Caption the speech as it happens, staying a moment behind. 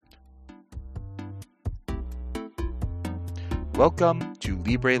Welcome to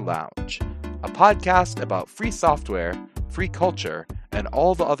Libre Lounge, a podcast about free software, free culture, and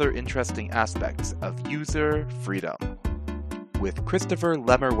all the other interesting aspects of user freedom, with Christopher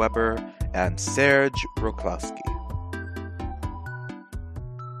Lemmer-Webber and Serge Roklowski.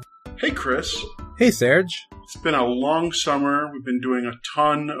 Hey, Chris. Hey, Serge. It's been a long summer. We've been doing a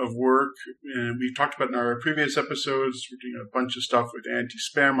ton of work, and we've talked about in our previous episodes. We're doing a bunch of stuff with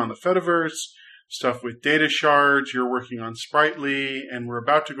anti-spam on the Fediverse, stuff with data shards. You're working on Sprightly, and we're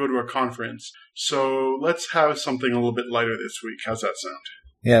about to go to a conference. So let's have something a little bit lighter this week. How's that sound?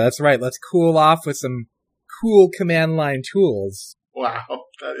 Yeah, that's right. Let's cool off with some cool command line tools. Wow,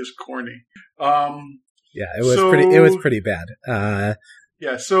 that is corny. Yeah, it was pretty bad.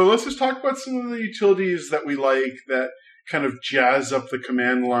 Yeah, so let's just talk about some of the utilities that we like that kind of jazz up the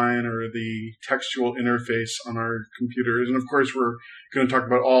command line or the textual interface on our computers. And of course, we're going to talk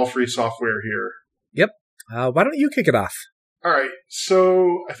about all free software here. Yep. Why don't you kick it off? All right.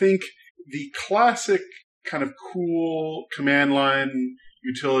 So I think the classic kind of cool command line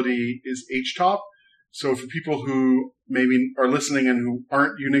utility is htop. So for people who maybe are listening and who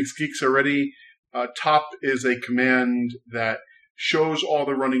aren't Unix geeks already, top is a command that shows all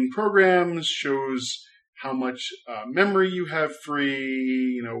the running programs, shows how much memory you have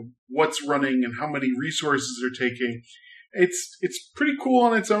free, what's running and how many resources they're taking. It's pretty cool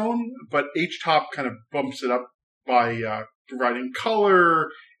on its own, but htop kind of bumps it up by providing color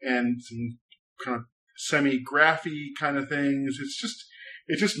and some kind of semi-graphy kind of things.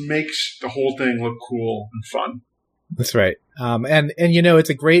 It just makes the whole thing look cool and fun. That's right. And it's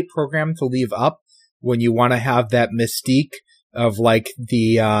a great program to leave up when you want to have that mystique of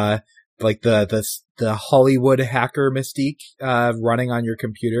the Hollywood hacker mystique running on your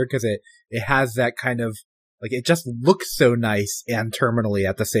computer, because it has that kind of it just looks so nice and terminally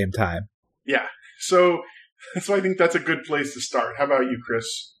at the same time. Yeah. So I think that's a good place to start. How about you,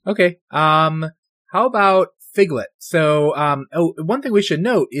 Chris? Okay. How about Figlet? So one thing we should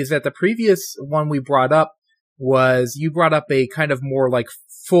note is that the previous one we brought up was you brought up a kind of more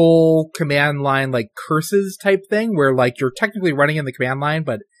full command line, curses type thing, where you're technically running in the command line,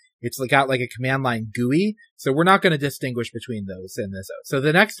 but it's got a command line GUI. So we're not going to distinguish between those in this. So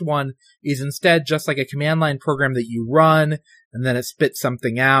the next one is instead just a command line program that you run, and then it spits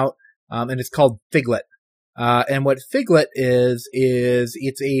something out, and it's called Figlet. And what Figlet is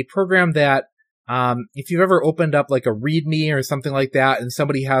it's a program that, if you've ever opened up a README or something like that, and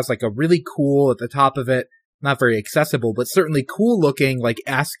somebody has a really cool at the top of it, not very accessible, but certainly cool looking,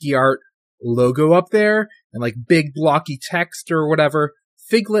 ASCII art logo up there and big blocky text or whatever,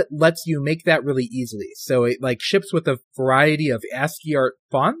 Figlet lets you make that really easily. So it ships with a variety of ASCII art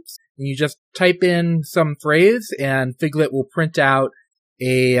fonts, and you just type in some phrase and Figlet will print out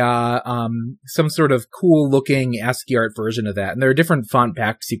some sort of cool looking ASCII art version of that. And there are different font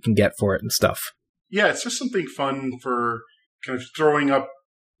packs you can get for it and stuff. Yeah, it's just something fun for kind of throwing up,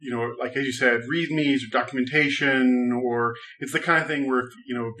 as you said, READMEs or documentation, or it's the kind of thing where,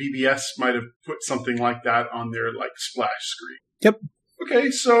 BBS might have put something like that on their splash screen. Yep.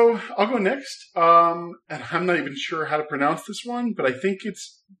 Okay, so I'll go next. And I'm not even sure how to pronounce this one, but I think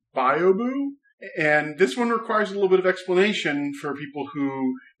it's BioBoo. And this one requires a little bit of explanation for people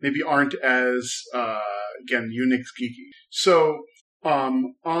who maybe aren't as, Unix geeky. So,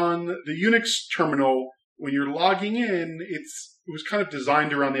 on the Unix terminal, when you're logging in, it was kind of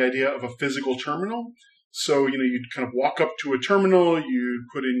designed around the idea of a physical terminal. So, you'd kind of walk up to a terminal, you'd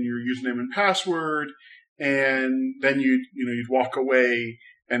put in your username and password, and then you'd walk away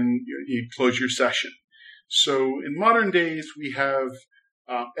and you'd close your session. So in modern days, we have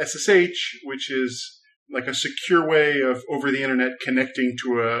SSH, which is a secure way of over the internet connecting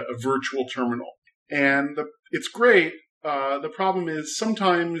to a virtual terminal. And it's great. The problem is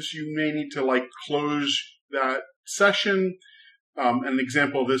sometimes you may need to close that session. An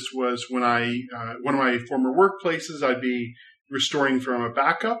example of this was when one of my former workplaces, I'd be restoring from a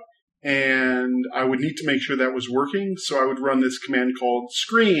backup, and I would need to make sure that was working. So I would run this command called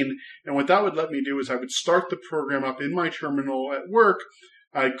screen. And what that would let me do is I would start the program up in my terminal at work.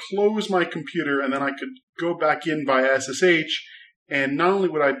 I'd close my computer, and then I could go back in via SSH. And not only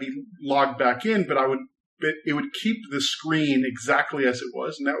would I be logged back in, but it would keep the screen exactly as it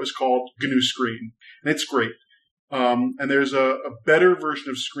was. And that was called GNU Screen. And it's great. And there's a better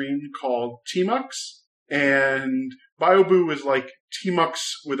version of Screen called Tmux. And BioBoo is Tmux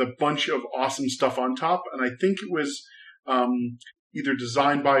with a bunch of awesome stuff on top. And I think it was either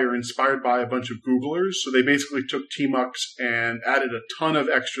designed by or inspired by a bunch of Googlers. So they basically took Tmux and added a ton of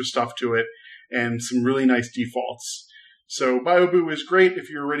extra stuff to it and some really nice defaults. So BioBoo is great if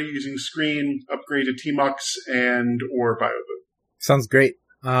you're already using Screen, upgrade to Tmux and or BioBoo. Sounds great.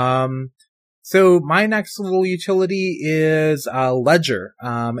 So my next little utility is Ledger,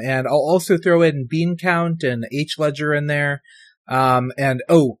 and I'll also throw in Bean Count and HLedger in there.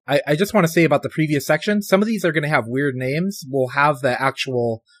 I just want to say about the previous section, some of these are going to have weird names. We'll have the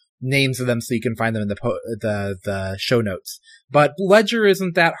actual names of them so you can find them in the show notes. But Ledger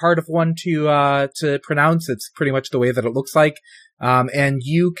isn't that hard of one to pronounce. It's pretty much the way that it looks like. And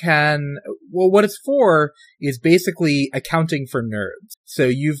you can, what it's for is basically accounting for nerds. So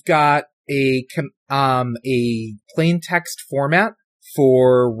you've got a plain text format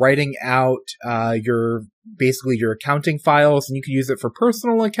for writing out, your accounting files, and you can use it for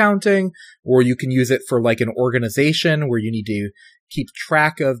personal accounting, or you can use it for like an organization where you need to keep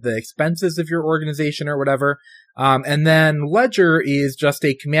track of the expenses of your organization or whatever. And then Ledger is just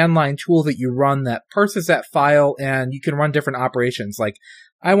a command line tool that you run that parses that file, and you can run different operations. Like,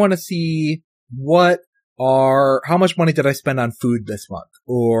 I want to see how much money did I spend on food this month?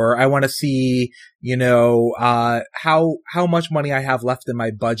 Or I want to see, how much money I have left in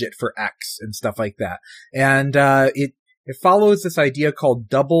my budget for X and stuff like that. And, it follows this idea called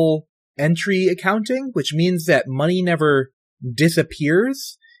double entry accounting, which means that money never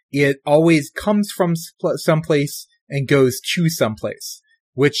disappears. It always comes from someplace and goes to someplace,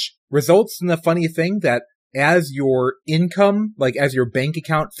 which results in the funny thing that as your income, like as your bank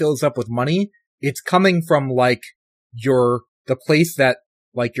account fills up with money, it's coming from like the place that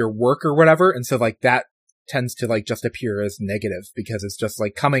like your work or whatever. And so like that tends to like just appear as negative because it's just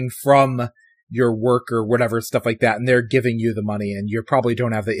like coming from your work or whatever, stuff like that. And they're giving you the money and you probably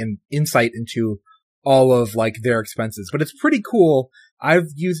don't have the insight into all of like their expenses, but it's pretty cool. I've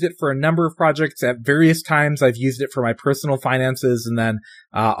used it for a number of projects at various times. I've used it for my personal finances. And then,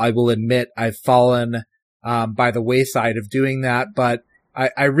 I will admit I've fallen, by the wayside of doing that, but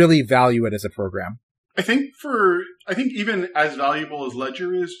I really value it as a program. I think even as valuable as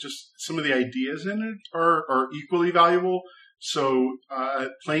Ledger is, just some of the ideas in it are equally valuable. So,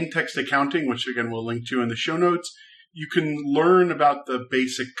 plain text accounting, which again we'll link to in the show notes, you can learn about the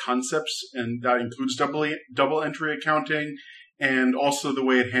basic concepts, and that includes double entry accounting, and also the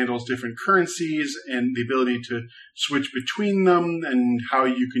way it handles different currencies and the ability to switch between them, and how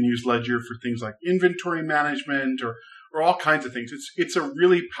you can use Ledger for things like inventory management or all kinds of things. It's a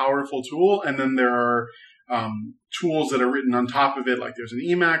really powerful tool. And then there are tools that are written on top of it, like there's an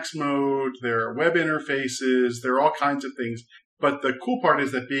Emacs mode, there are web interfaces, there are all kinds of things. But the cool part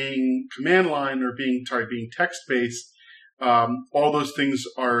is that being command line or being text-based, all those things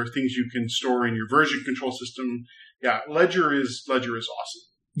are things you can store in your version control system. Yeah, Ledger is awesome.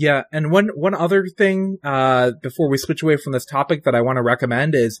 Yeah, and one other thing, before we switch away from this topic that I want to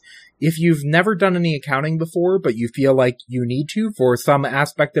recommend is, if you've never done any accounting before, but you feel like you need to for some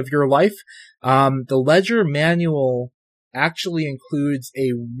aspect of your life, the Ledger manual actually includes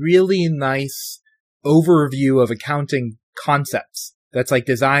a really nice overview of accounting concepts that's like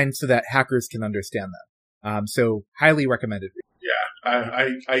designed so that hackers can understand them. So highly recommended. Yeah,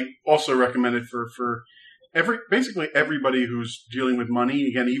 I also recommend it for basically everybody who's dealing with money.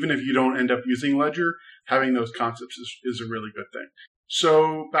 Again, even if you don't end up using Ledger, having those concepts is a really good thing.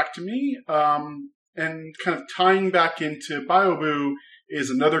 So back to me, and kind of tying back into BioBoo is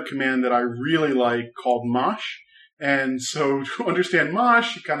another command that I really like called Mosh. And so to understand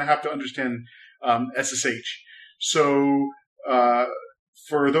Mosh, you kind of have to understand SSH. So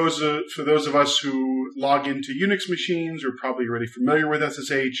for those of us who log into Unix machines, are probably already familiar with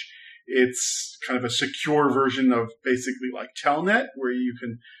SSH. It's kind of a secure version of basically like Telnet, where you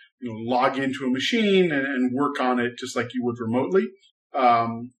can log into a machine and work on it just like you would remotely.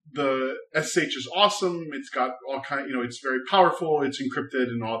 The SSH is awesome. It's got all it's very powerful. It's encrypted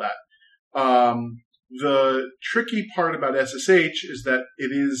and all that. The tricky part about SSH is that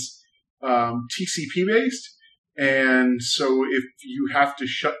it is TCP based. And so if you have to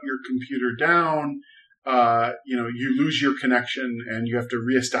shut your computer down, you lose your connection and you have to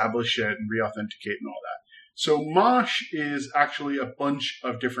reestablish it and reauthenticate and all that. So Mosh is actually a bunch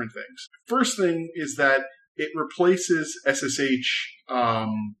of different things. First thing is that it replaces SSH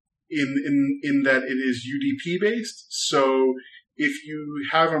in that it is UDP based. So if you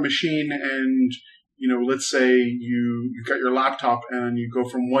have a machine and let's say you've got your laptop and you go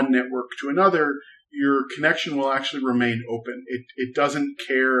from one network to another, your connection will actually remain open. It doesn't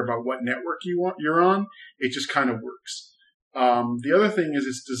care about what network you're on. It just kind of works. The other thing is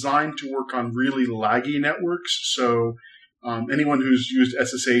it's designed to work on really laggy networks. So anyone who's used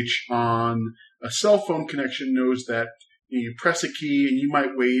SSH on a cell phone connection knows that you press a key and you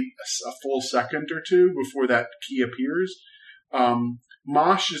might wait a full second or two before that key appears.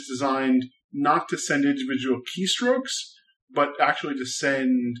 Mosh is designed not to send individual keystrokes, but actually to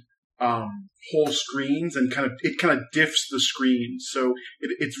send whole screens and it kind of diffs the screens. So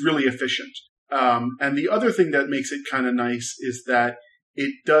it's really efficient. And the other thing that makes it kind of nice is that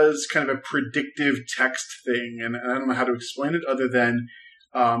it does kind of a predictive text thing. And I don't know how to explain it other than,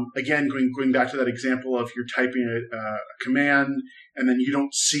 again, going back to that example of you're typing a command and then you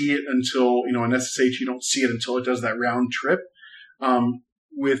don't see it until, in SSH, you don't see it until it does that round trip.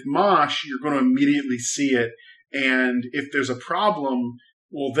 With Mosh, you're going to immediately see it. And if there's a problem,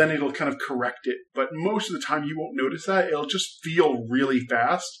 well, then it'll kind of correct it. But most of the time you won't notice that. It'll just feel really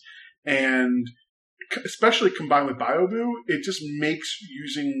fast. And especially combined with BioBoo, it just makes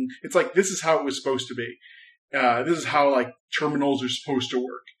it's like this is how it was supposed to be. This is how like terminals are supposed to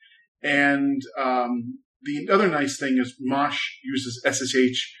work. And the other nice thing is Mosh uses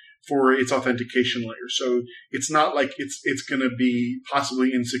SSH for its authentication layer. So it's not like it's going to be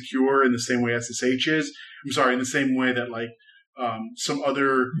possibly insecure in the same way SSH is. I'm sorry, in the same way that like some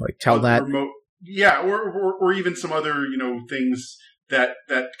other like Telnet, remote, or even some other things that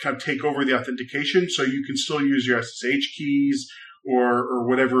kind of take over the authentication. So you can still use your SSH keys or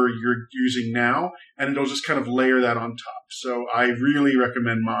whatever you're using now, and it'll just kind of layer that on top. So I really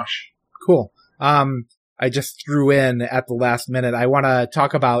recommend Mosh. Cool. I just threw in at the last minute. I want to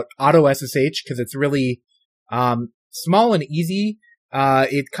talk about Auto SSH because it's really small and easy.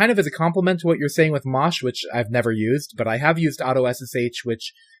 It kind of is a complement to what you're saying with Mosh, which I've never used, but I have used Auto SSH,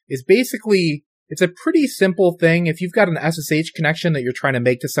 which is basically, it's a pretty simple thing. If you've got an SSH connection that you're trying to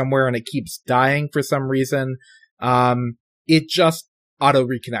make to somewhere and it keeps dying for some reason, it just auto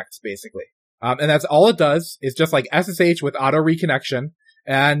reconnects basically. And that's all it does. It's just like SSH with auto reconnection.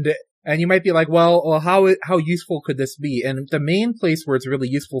 And you might be like, well, how useful could this be? And the main place where it's really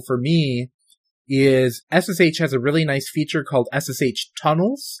useful for me is SSH has a really nice feature called SSH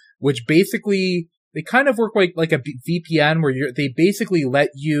tunnels, which basically, they kind of work like a VPN where they basically let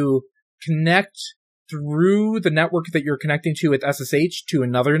you connect through the network that you're connecting to with SSH to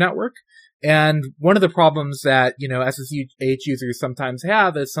another network. And one of the problems that, SSH users sometimes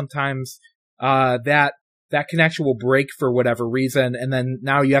have is sometimes, that connection will break for whatever reason, and then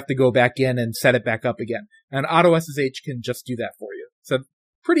now you have to go back in and set it back up again. And Auto SSH can just do that for you. So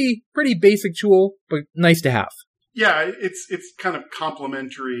pretty basic tool, but nice to have. Yeah, it's kind of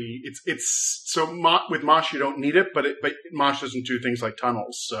complementary. With Mosh you don't need it, but Mosh doesn't do things like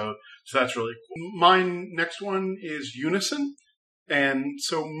tunnels, so that's really cool. My next one is Unison. And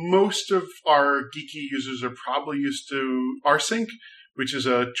so most of our geeky users are probably used to rsync, which is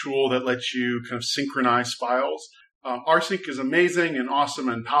a tool that lets you kind of synchronize files. rsync is amazing and awesome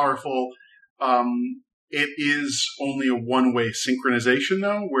and powerful. It is only a one-way synchronization,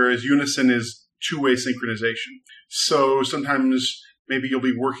 though, whereas Unison is two-way synchronization. So sometimes maybe you'll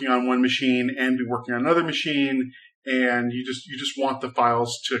be working on one machine and be working on another machine, and you just want the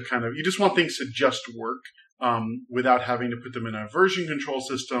files to you just want things to just work without having to put them in a version control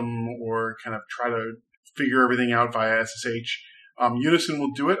system or kind of try to figure everything out via SSH. Unison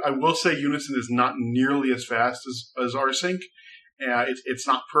will do it. I will say Unison is not nearly as fast as rsync. It's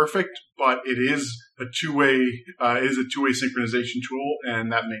not perfect, but it is a two-way synchronization tool,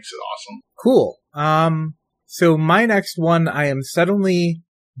 and that makes it awesome. Cool. So my next one, I am suddenly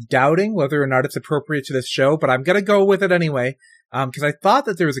doubting whether or not it's appropriate to this show, but I'm gonna go with it anyway. Because I thought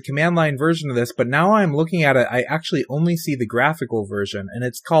that there was a command line version of this, but now I'm looking at it, I actually only see the graphical version, and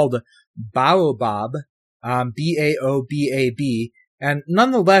it's called Baobab. Baobab. And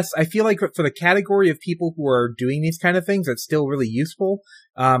nonetheless, I feel like for the category of people who are doing these kind of things, it's still really useful.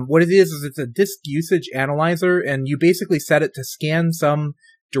 What it is it's a disk usage analyzer, and you basically set it to scan some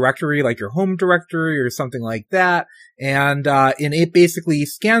directory, like your home directory or something like that. And it basically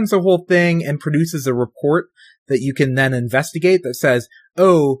scans the whole thing and produces a report that you can then investigate that says,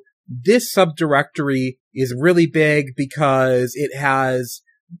 oh, this subdirectory is really big because it has,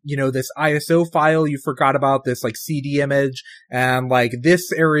 this ISO file you forgot about, this like CD image, and like this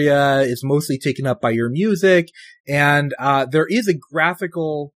area is mostly taken up by your music. And there is a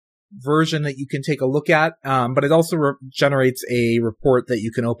graphical version that you can take a look at, but it also generates a report that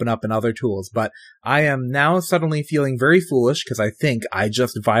you can open up in other tools. But I am now suddenly feeling very foolish because I think I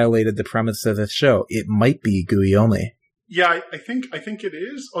just violated the premise of this show. It might be GUI only. Yeah, I think it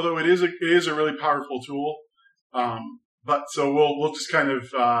is, although it is a really powerful tool. But so we'll just kind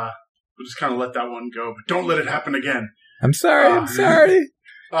of let that one go, but don't let it happen again. I'm sorry.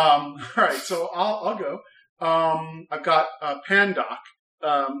 All right, so I'll go. I've got Pandoc.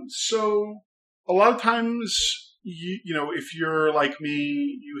 So a lot of times, if you're like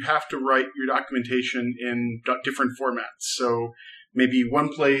me, you have to write your documentation in different formats. So maybe one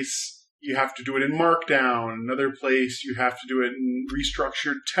place you have to do it in Markdown. Another place you have to do it in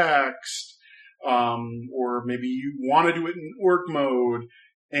restructured text. Or maybe you want to do it in org mode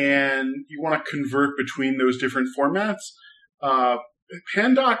and you want to convert between those different formats.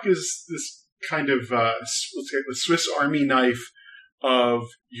 Pandoc is this kind of, let's say, the Swiss Army knife of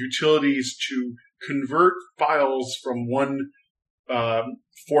utilities to convert files from one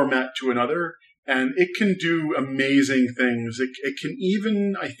format to another. And it can do amazing things. It can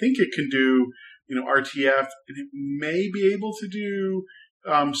even, I think it can do, RTF, and it may be able to do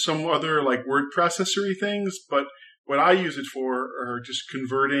some other like word processory things. But what I use it for are just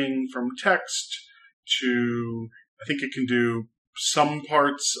converting from text to, I think it can do some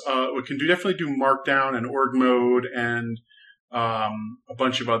parts. It can definitely do Markdown and org mode and a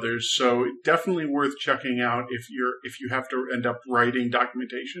bunch of others. So definitely worth checking out if you have to end up writing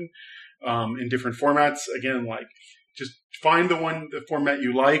documentation in different formats. Again, like just find the format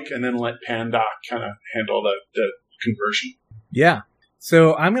you like and then let Pandoc kind of handle the conversion. Yeah.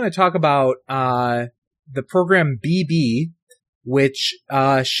 So I'm going to talk about the program BB, which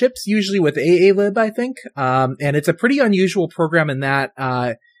ships usually with AAlib, I think. And it's a pretty unusual program in that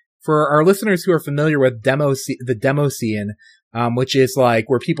for our listeners who are familiar with the demo scene, which is like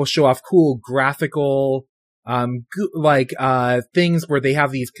where people show off cool graphical things where they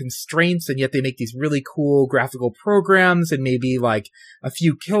have these constraints and yet they make these really cool graphical programs and maybe like a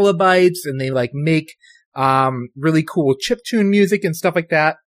few kilobytes and they like make really cool chiptune music and stuff like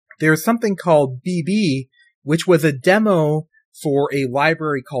that. There's something called BB, which was a demo for a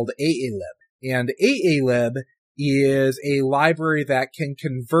library called AAlib. And AAlib is a library that can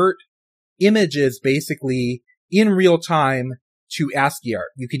convert images basically in real time to ASCII art.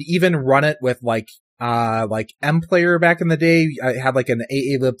 You could even run it with like MPlayer back in the day. I had like an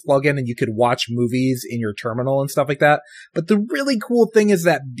AAlib plugin and you could watch movies in your terminal and stuff like that. But the really cool thing is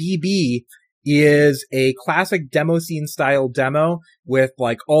that BB is a classic demo scene style demo with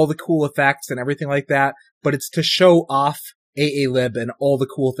like all the cool effects and everything like that. But it's to show off AAlib and all the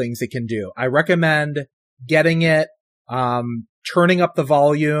cool things it can do. I recommend getting it, turning up the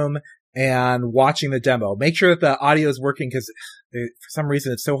volume and watching the demo. Make sure that the audio is working because for some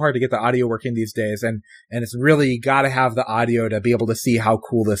reason it's so hard to get the audio working these days. And it's really got to have the audio to be able to see how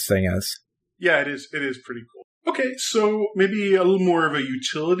cool this thing is. Yeah, it is. It is pretty cool. Okay. So maybe a little more of a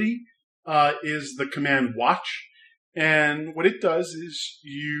utility, is the command watch. And what it does is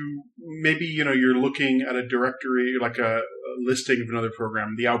you're looking at a directory, like a listing of another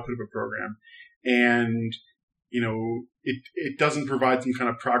program, the output of a program, and, it doesn't provide some kind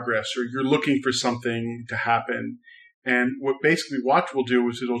of progress, or you're looking for something to happen. And what basically watch will do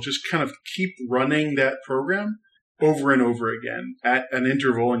is it'll just kind of keep running that program over and over again at an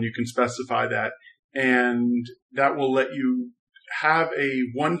interval, and you can specify that. And that will let you have a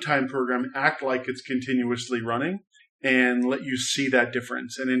one-time program act like it's continuously running and let you see that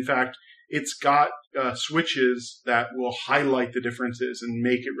difference. And in fact, it's got switches that will highlight the differences and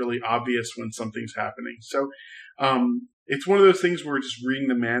make it really obvious when something's happening. So it's one of those things where just reading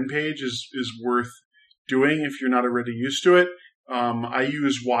the man page is worth doing if you're not already used to it. I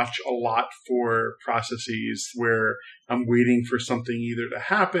use watch a lot for processes where I'm waiting for something either to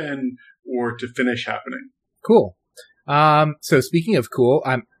happen or to finish happening. Cool. So speaking of cool,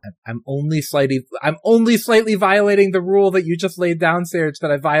 I'm only slightly violating the rule that you just laid down, Serge,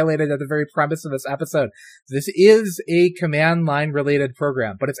 that I violated at the very premise of this episode. This is a command line related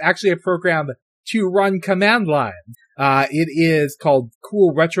program, but it's actually a program to run command lines. It is called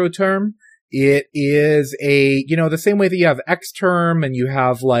Cool RetroTerm. It is the same way that you have Xterm and you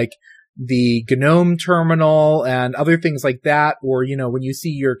have like the GNOME terminal and other things like that, or, when you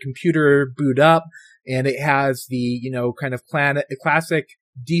see your computer boot up, and it has the, kind of classic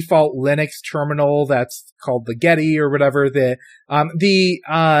default Linux terminal that's called the Getty or whatever. The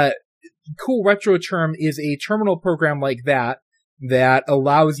Cool RetroTerm is a terminal program like that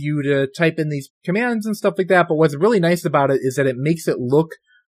allows you to type in these commands and stuff like that. But what's really nice about it is that it makes it look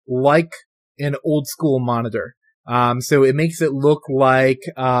like an old school monitor. So it makes it look like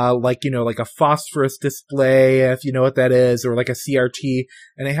a phosphorus display, if you know what that is, or like a CRT.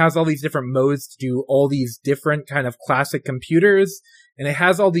 And it has all these different modes to do all these different kind of classic computers. And it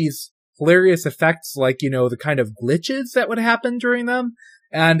has all these hilarious effects, like, the kind of glitches that would happen during them.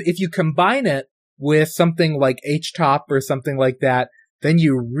 And if you combine it with something like HTOP or something like that, then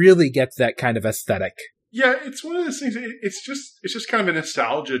you really get that kind of aesthetic. Yeah, it's one of those things. It's just kind of a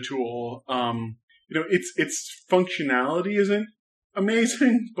nostalgia tool. Its functionality isn't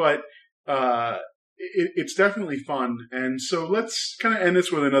amazing, but it's definitely fun. And so let's kind of end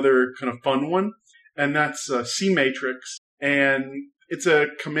this with another kind of fun one, and that's C-Matrix. And it's a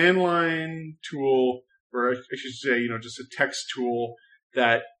command line tool, or I should say, just a text tool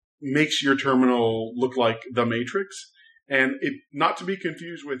that makes your terminal look like the Matrix. And it, not to be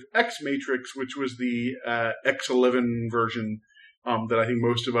confused with Xmatrix, which was the X11 version that I think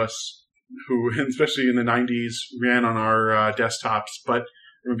most of us who, especially in the 90s, ran on our desktops, but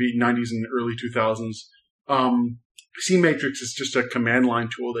maybe 90s and early 2000s. C-Matrix is just a command line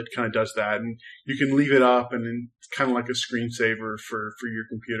tool that kind of does that. And you can leave it up, and it's kind of like a screensaver for your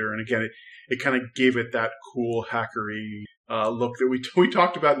computer. And again, it kind of gave it that cool hackery look that we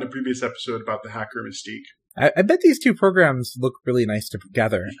talked about in the previous episode about the hacker mystique. I bet these two programs look really nice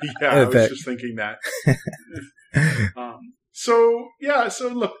together. Yeah, I was just thinking that. So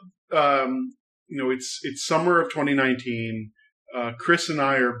look, it's summer of 2019. Chris and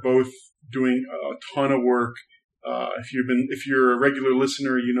I are both doing a ton of work. If you're a regular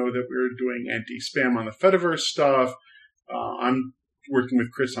listener, you know that we're doing anti-spam on the Fediverse stuff. I'm working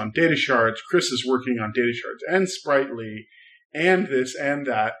with Chris on data shards. Chris is working on data shards and Sprightly and this and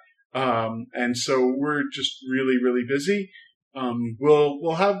that. And so we're just really, really busy.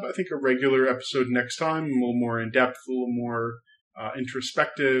 We'll have, I think, a regular episode next time, a little more in depth, a little more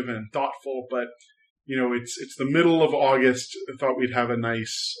introspective and thoughtful. But it's the middle of August. I thought we'd have a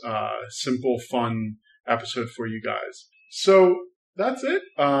nice, simple, fun episode for you guys. So that's it.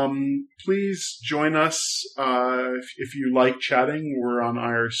 Please join us if you like chatting. We're on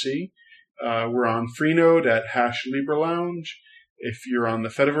IRC. We're on Freenode at #LibraLounge. If you're on the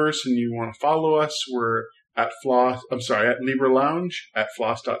Fediverse and you want to follow us, we're at LibraLounge at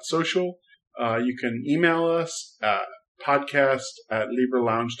floss.social. You can email us at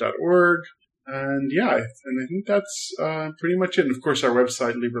podcast@libralounge.org. And I think that's pretty much it. And of course, our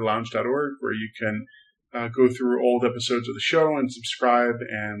website, libralounge.org, where you can go through old episodes of the show and subscribe.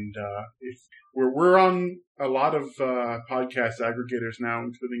 And if we're on a lot of podcast aggregators now,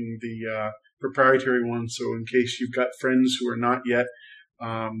 including the proprietary ones. So in case you've got friends who are not yet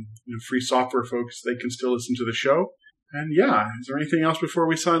free software folks, they can still listen to the show. And is there anything else before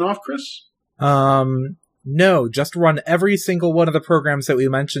we sign off, Chris? No, just run every single one of the programs that we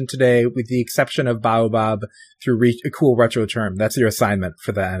mentioned today, with the exception of Baobab, through a cool retro term. That's your assignment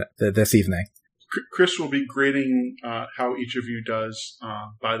for this evening. Chris will be grading how each of you does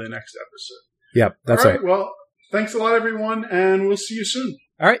by the next episode. Yep, that's right. Well, thanks a lot, everyone, and we'll see you soon.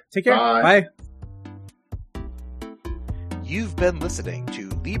 All right, take care. Bye. You've been listening to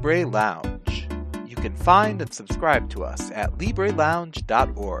Libre Lounge. You can find and subscribe to us at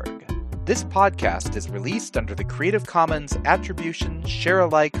libralounge.org. This podcast is released under the Creative Commons Attribution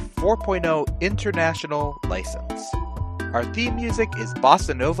Share-alike 4.0 International License. Our theme music is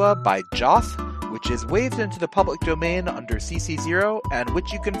Bossa Nova by Joth, which is waved into the public domain under CC0 and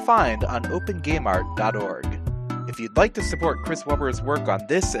which you can find on opengameart.org. If you'd like to support Chris Weber's work on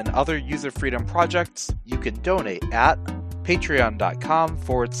this and other user freedom projects, you can donate at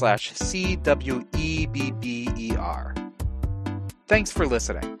patreon.com/CWEBBER. Thanks for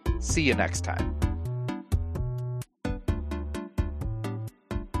listening. See you next time.